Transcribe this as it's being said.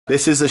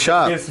This is the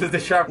shop. This is the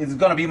shop. It's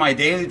gonna be my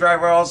daily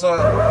driver also.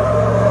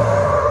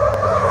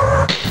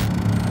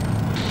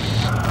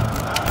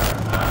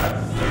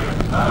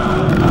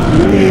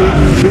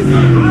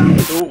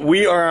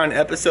 We are on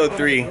episode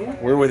 3.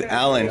 We're with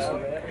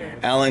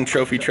Alan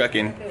Trophy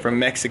Truckin from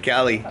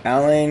Mexicali.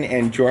 Alan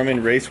and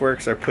Jorman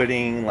Raceworks are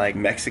putting like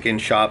Mexican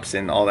shops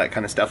and all that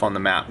kind of stuff on the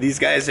map. These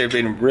guys have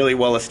been really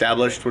well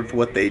established with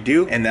what they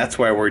do, and that's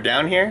why we're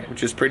down here,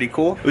 which is pretty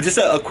cool. But just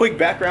a quick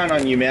background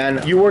on you,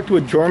 man. You worked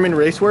with Jorman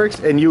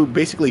Raceworks and you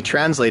basically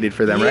translated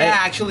for them, right? Yeah,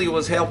 actually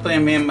was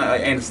helping him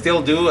and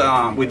still do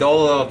with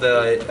all of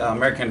the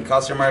American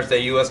customers,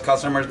 the U.S.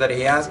 customers that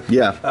he has.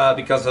 Yeah.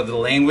 Because of the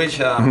language.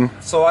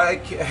 So I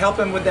help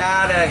him with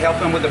that, help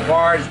him with the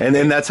parts. And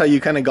then that's how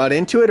you kind of got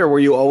into it, or were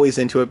you always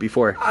into it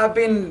before? I've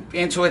been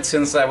into it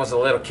since I was a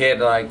little kid,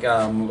 like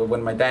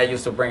when my dad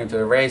used to bring it to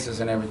the races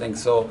and everything.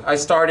 So I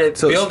started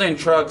building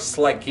trucks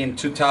like in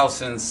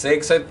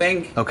 2006, I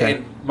think. Okay.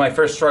 And my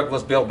first truck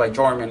was built by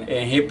Jorman,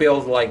 and he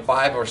built like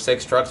 5 or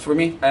 6 trucks for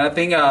me. And I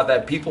think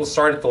that people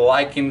started to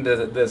liking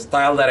the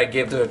style that I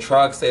give to the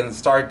trucks and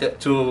started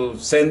to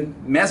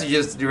send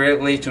messages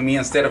directly to me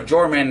instead of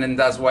Jorman, and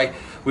that's why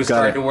we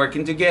started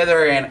working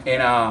together.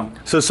 And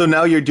so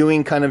now you're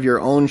doing kind of your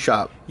own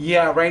shop.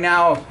 Yeah, right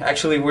now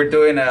actually we're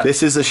doing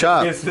this is the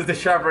shop. This is the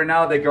shop right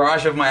now, the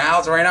garage of my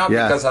house right now.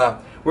 Yeah. Because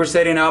we're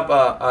setting up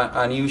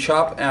a new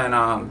shop,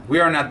 and we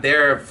are not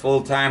there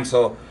full time,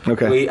 so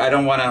I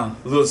don't want to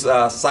lose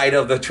sight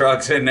of the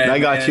trucks and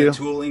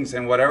toolings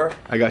and whatever.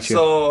 I got you.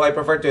 So I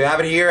prefer to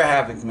have it here. I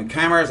have my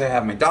cameras, I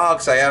have my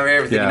dogs, I have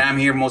everything, and I'm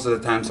here most of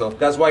the time. So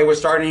that's why we're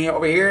starting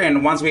over here,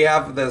 and once we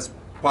have this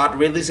spot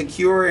really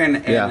secure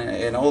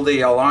and all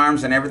the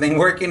alarms and everything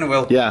working,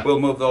 we'll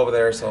move over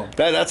there. So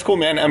that's cool,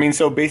 man. I mean,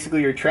 so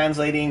basically you're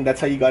translating, that's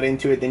how you got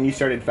into it, then you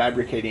started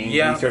fabricating.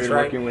 Yeah, you started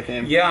working with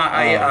him. Yeah,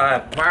 I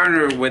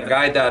partnered with a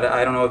guy that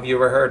I don't know if you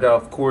ever heard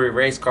of, Curry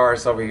Race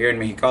Cars over here in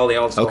Mexicali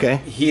also. Okay.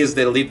 He is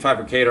the lead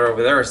fabricator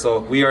over there, so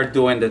we are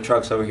doing the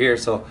trucks over here.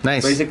 So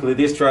basically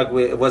this truck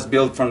was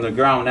built from the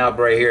ground up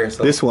right here.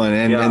 So this one,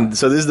 and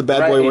so this is the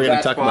bad boy we're going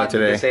to talk about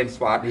today. The same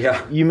spot,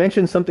 yeah. You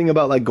mentioned something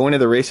about like going to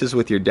the races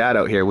with your dad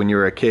out here when you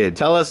were a kid.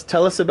 Tell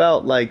us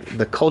about like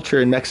the culture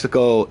in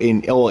Mexico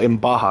in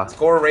Baja.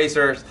 Score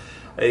racers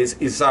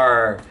is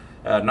our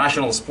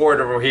national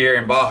sport over here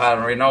in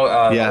Baja. You know,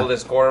 all the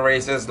score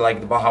races like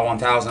the Baja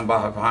 1000,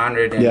 Baja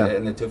 500,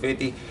 and the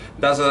 250.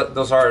 Those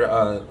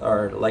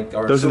are like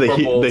our those Super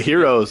Bowls. The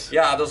heroes.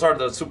 Yeah, those are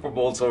the Super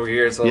Bowls over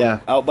here. So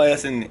yeah, out by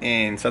us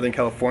in Southern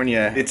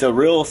California, it's a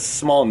real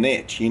small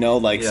niche. You know,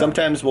 like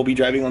sometimes we'll be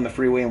driving on the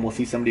freeway and we'll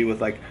see somebody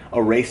with like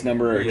a race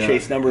number or a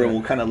chase number, and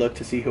we'll kind of look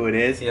to see who it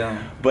is. Yeah.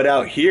 But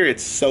out here,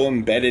 it's so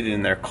embedded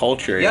in their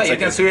culture. Yeah, it's you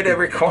can see it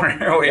every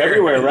corner over here.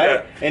 Everywhere,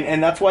 right?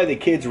 And that's why the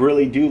kids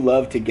really do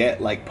love to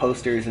get like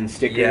posters and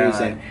stickers,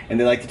 and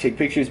they like to take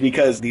pictures,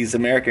 because these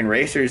American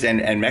racers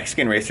and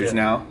Mexican racers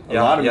now, a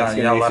lot of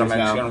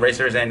Mexican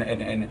racers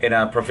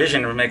and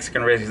proficient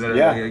Mexican racers,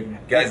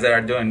 guys that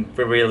are doing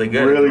really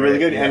good, really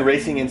good, and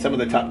racing in some of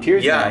the top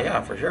tiers.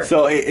 Yeah, for sure.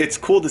 So it's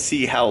cool to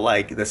see how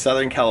like the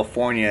Southern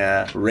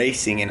California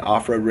racing and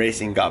off-road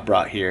racing got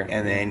brought here,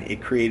 and then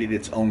it created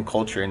its own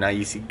culture. And now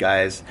you see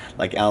guys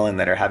like Alan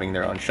that are having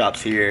their own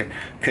shops here,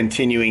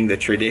 continuing the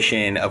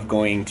tradition of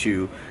going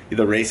to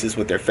the races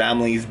with their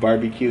families,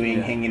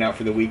 barbecuing, hanging out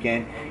for the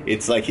weekend.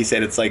 It's like he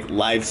said, it's like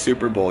live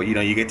Super Bowl. You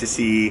know, you get to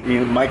see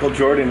Michael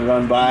Jordan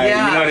run by. You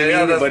know what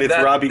I mean? But it's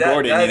Robbie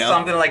Gordon. That's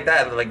something like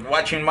that. Like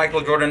watching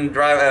Michael Jordan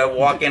drive,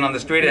 walk in on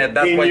the street.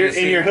 That's what you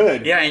see in your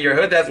hood. Yeah, in your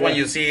hood. That's when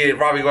you see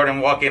Robbie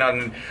Gordon walking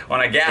on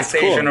a gas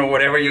station or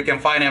whatever. You can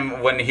find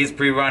him when he's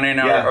pre-running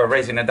or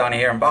racing it down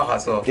here in Baja.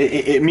 So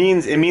it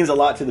means a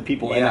lot to the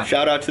people. And a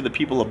shout out to the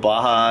people of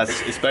Baja,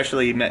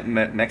 especially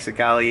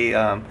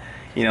Mexicali.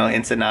 You know,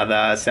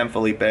 Ensenada, San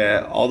Felipe,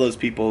 all those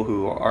people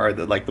who are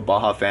the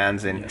Baja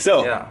fans. And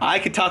so I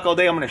could talk all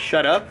day. I'm going to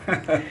shut up,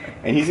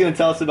 and he's going to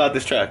tell us about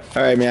this truck.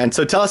 All right, man.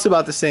 So tell us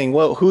about this thing.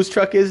 Well, whose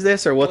truck is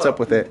this, or what's up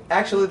with it?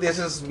 Actually, this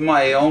is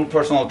my own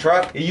personal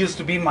truck. It used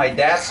to be my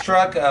dad's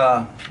truck.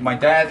 My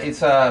dad,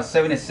 it's a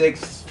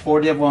 76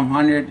 Ford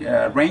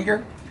F-100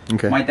 Ranger.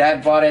 Okay. My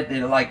dad bought it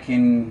like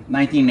in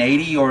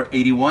 1980 or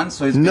 81.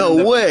 So it's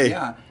no way.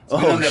 Yeah.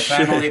 Been in the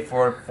family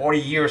for 40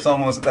 years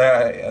almost.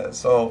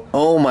 So.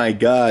 Oh my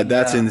God,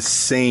 that's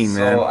insane,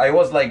 man. So I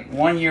was like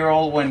 1 year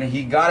old when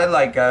he got it.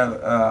 Like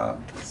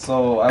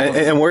so.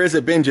 And where has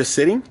it been? Just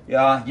sitting?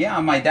 Yeah.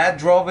 My dad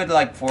drove it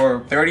like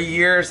for 30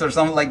 years or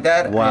something like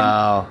that.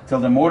 Wow. Till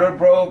the motor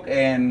broke,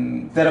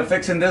 and instead of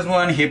fixing this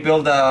one, he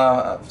built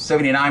a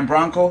 '79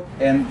 Bronco,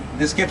 and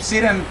this kept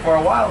sitting for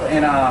a while.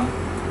 And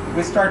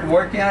we started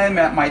working on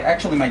it.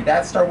 Actually, my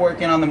dad started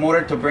working on the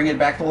motor to bring it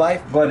back to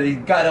life, but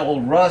it got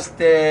all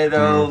rusted.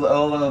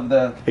 All of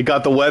the. It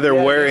got the weather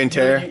wear and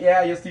tear.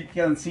 Yeah, you still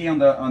can see on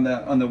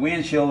the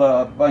windshield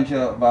a bunch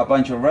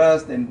of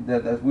rust, and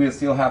that we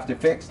still have to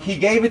fix. He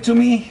gave it to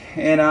me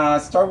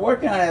and start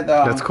working on it.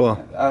 That's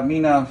cool. I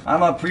mean,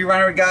 I'm a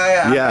pre-runner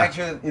guy. Yeah.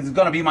 Actually, it's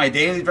gonna be my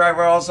daily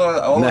driver also.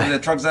 All of the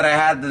trucks that I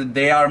had,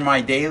 they are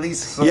my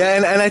dailies. So. Yeah,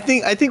 and I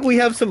think we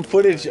have some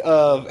footage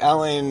of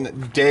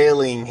Alan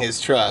dailing his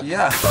truck.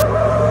 Yeah.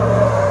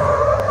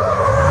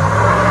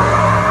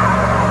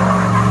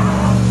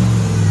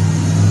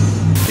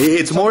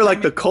 It's more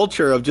like the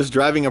culture of just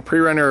driving a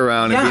pre-runner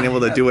around and being able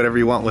to do whatever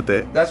you want with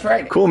it. That's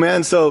right. Cool,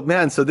 man. So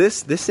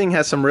this thing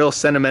has some real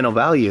sentimental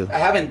value. I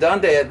haven't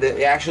done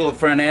the actual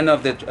front end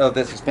of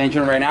the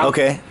suspension right now.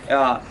 Okay.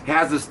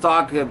 Has the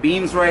stock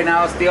beams right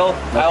now still.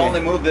 Okay. I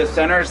only moved the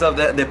centers of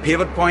the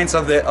pivot points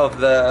of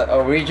the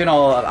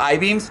original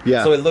I-beams.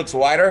 Yeah. So it looks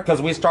wider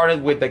because we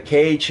started with the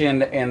cage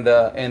and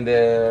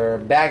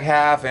the back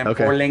half and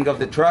foreling of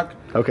the truck.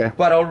 Okay.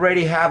 But I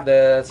already have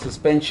the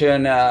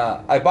suspension.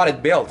 I bought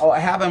it built. Oh, I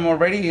have them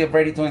already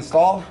ready to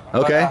install.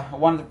 Okay. I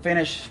want to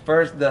finish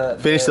first the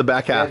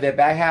back half. The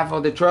back half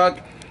of the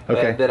truck.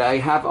 Okay. That I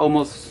have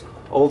almost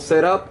all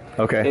set up.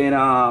 Okay. And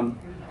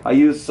I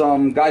used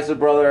some Geyser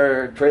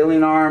Brother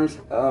trailing arms.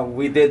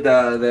 We did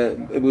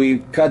we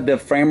cut the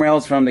frame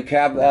rails from the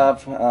cab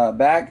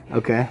back.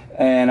 Okay.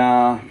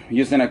 And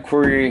using a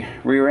Curry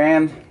rear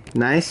end.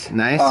 Nice.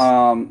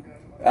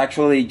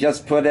 Actually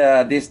just put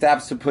these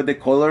tabs to put the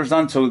coilers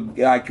on so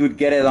I could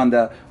get it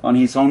on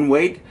his own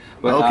weight.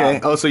 But,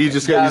 okay. So you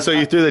just so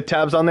you threw the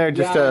tabs on there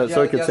just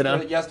so it could sit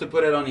down? Just to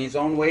put it on his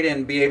own weight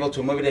and be able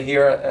to move it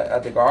here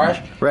at the garage.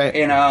 Right.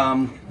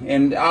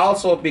 And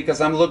also because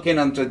I'm looking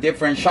into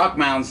different shock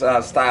mounts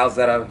styles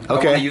that I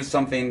want to use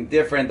something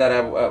different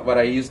that what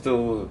I used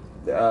to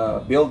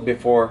build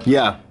before.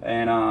 Yeah.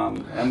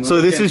 And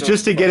so this is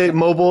just to get it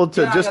mobile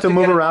to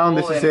move around.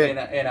 This is it.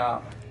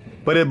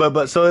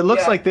 But so it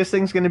looks like this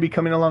thing's going to be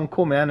coming along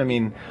cool, man. I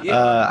mean,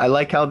 I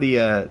like how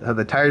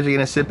the tires are going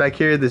to sit back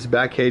here. This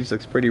back cage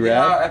looks pretty rad.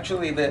 Yeah,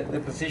 actually,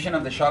 the position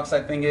of the shocks,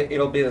 I think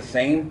it'll be the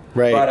same.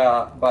 Right.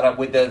 But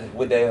with the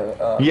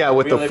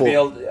the full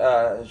build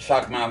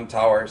shock mount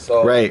tower.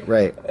 So right.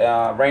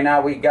 Right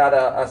now we got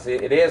as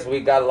it is,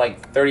 we got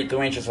like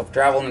 32 inches of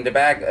travel in the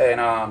back,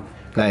 and I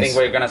think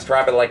we're gonna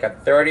strap it like a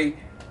 30.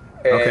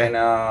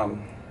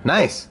 And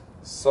nice.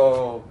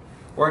 So.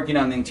 Working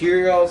on the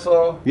interior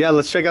also. Yeah,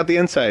 let's check out the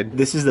inside.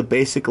 This is the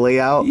basic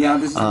layout. Yeah,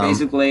 this is the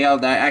basic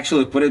layout. I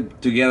actually put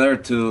it together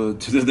to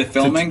do the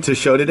filming. To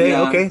show today?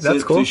 Yeah, okay,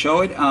 that's cool. To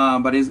show it,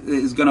 but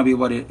it's going to be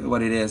what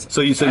it is.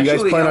 So you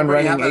guys plan on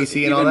running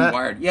AC and all that?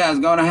 Wired. Yeah, it's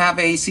going to have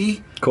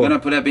AC. Cool. Going to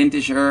put a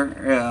vintage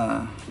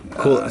air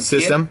cool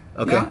system. Kit.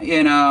 Okay.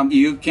 Yeah, and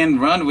you can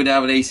run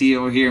without AC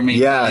over here, maybe.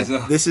 Yeah, so.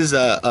 This is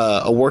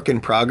a work in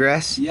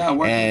progress. Yeah,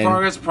 work in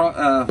progress.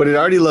 But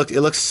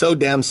it looks so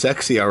damn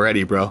sexy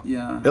already, bro.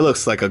 Yeah. It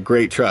looks like a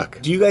great truck.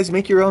 Do you guys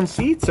make your own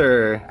seats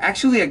or?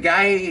 Actually, a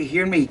guy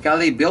here in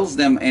Mexicali builds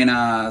them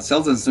and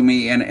sells them to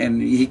me,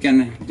 and he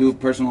can do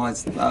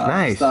personalized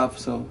stuff.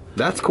 So.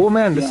 That's cool,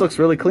 man. This looks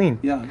really clean.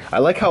 Yeah. I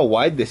like how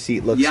wide the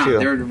seat looks too. Yeah,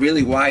 they're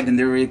really wide and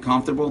they're really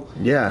comfortable.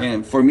 Yeah.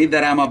 And for me,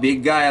 that I'm a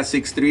big guy, a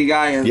 6'3"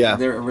 guy,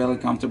 they're really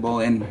comfortable.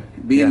 And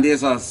being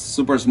this a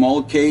super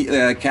small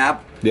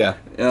cap,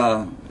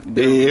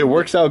 it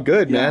works out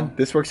good, man.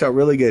 This works out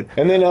really good.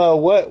 And then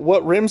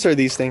what rims are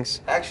these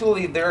things?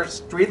 Actually, they're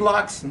street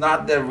locks,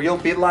 not the real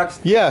bead locks.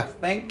 Yeah.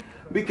 Thing.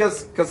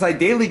 Because I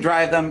daily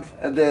drive them.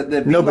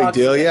 The no big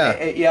deal.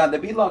 Yeah. Yeah, the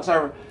bead locks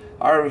are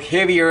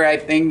heavier, I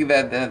think,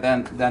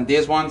 than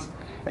these ones.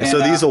 And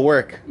so these will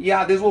work.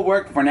 Yeah, this will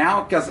work for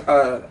now because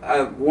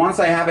once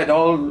I have it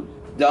all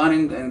done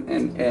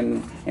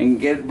and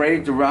get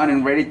ready to run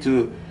and ready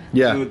to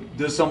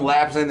do some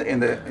laps in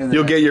the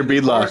you'll get your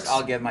bead locks.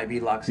 I'll get my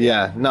bead locks.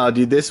 Yeah, no,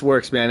 dude, this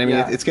works, man. I mean,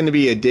 it's going to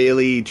be a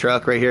daily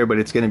truck right here, but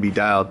it's going to be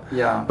dialed.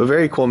 Yeah. But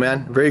very cool,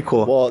 man. Very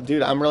cool. Well,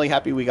 dude, I'm really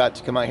happy we got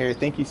to come out here.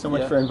 Thank you so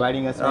much for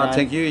inviting us.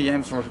 Thank you,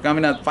 James, for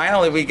coming out.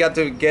 Finally, we got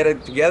to get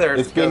it together.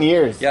 It's been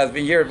years. Yeah, it's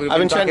been years. We've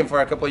been talking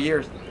for a couple of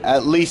years.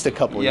 At least a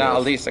couple years. Yeah,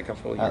 at least a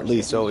couple of years. At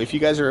least. So if you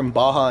guys are in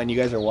Baja and you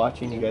guys are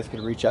watching, you guys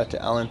could reach out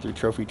to Alan through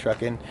Trophy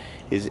Truckin',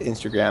 his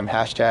Instagram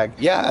hashtag.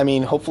 Yeah, I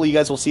mean, hopefully you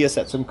guys will see us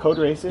at some code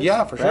races.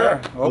 Yeah, for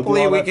sure.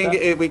 Hopefully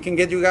we can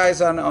get you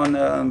guys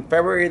on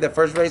February, the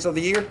first race of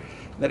the year.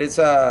 That it's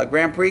a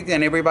Grand Prix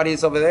and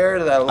everybody's over there.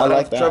 A lot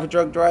of trophy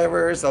truck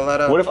drivers. A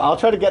lot of. What if I'll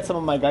try to get some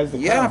of my guys to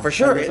come? Yeah, for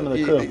sure. Some of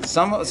the crew.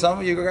 Some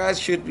of you guys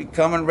should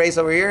come and race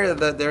over here.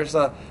 There's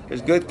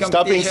good competition.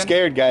 Stop being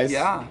scared, guys.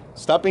 Yeah.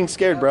 Stop being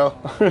scared, bro.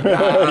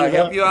 I'll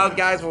help you out,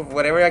 guys, with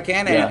whatever I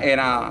can,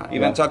 and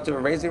even talk to the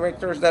race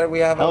directors that we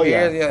have over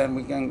here. Yeah, and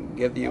we can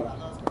give you.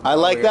 I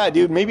like that,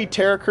 dude. Maybe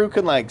Terra Crew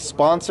can like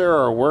sponsor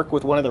or work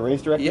with one of the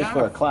race directors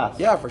for a class.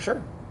 Yeah, for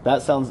sure.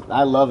 That sounds,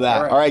 I love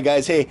that. All right,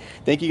 guys. Hey,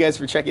 thank you guys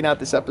for checking out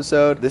this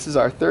episode. This is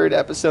our 3rd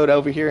episode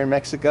over here in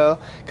Mexico.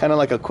 Kind of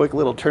like a quick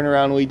little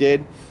turnaround we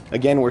did.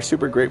 Again, we're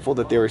super grateful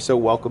that they were so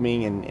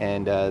welcoming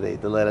and they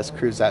let us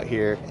cruise out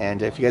here.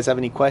 And if you guys have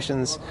any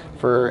questions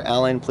for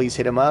Alan, please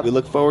hit him up. We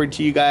look forward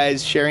to you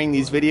guys sharing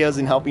these videos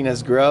and helping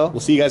us grow. We'll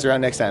see you guys around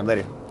next time.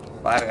 Later.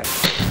 Bye,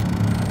 guys.